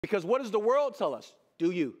Because what does the world tell us?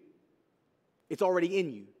 Do you. It's already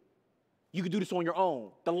in you. You can do this on your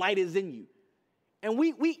own. The light is in you. And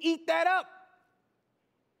we eat that up.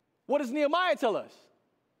 What does Nehemiah tell us?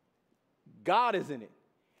 God is in it.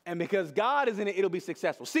 And because God is in it, it'll be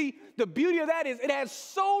successful. See, the beauty of that is it has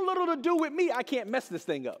so little to do with me, I can't mess this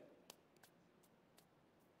thing up.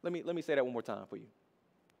 Let me say that one more time for you.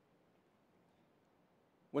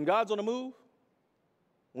 When God's on the move,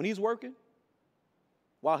 when he's working,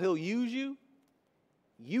 while he'll use you,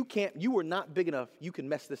 you are not big enough, you can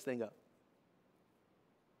mess this thing up.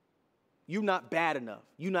 You're not bad enough.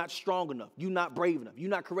 You're not strong enough. You're not brave enough. You're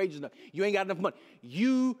not courageous enough. You ain't got enough money.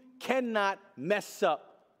 You cannot mess up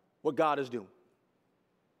what God is doing.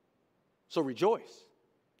 So rejoice.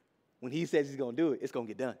 When he says he's going to do it, it's going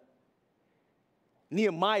to get done.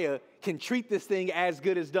 Nehemiah can treat this thing as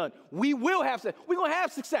good as done. We're going to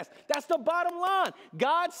have success. That's the bottom line.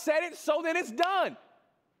 God said it, so then it's done.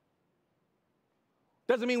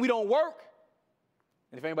 Doesn't mean we don't work.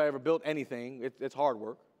 And if anybody ever built anything, it's hard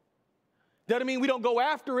work. Doesn't mean we don't go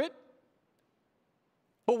after it.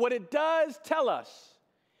 But what it does tell us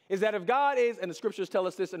is that if God is, and the scriptures tell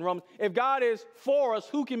us this in Romans, if God is for us,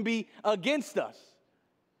 who can be against us?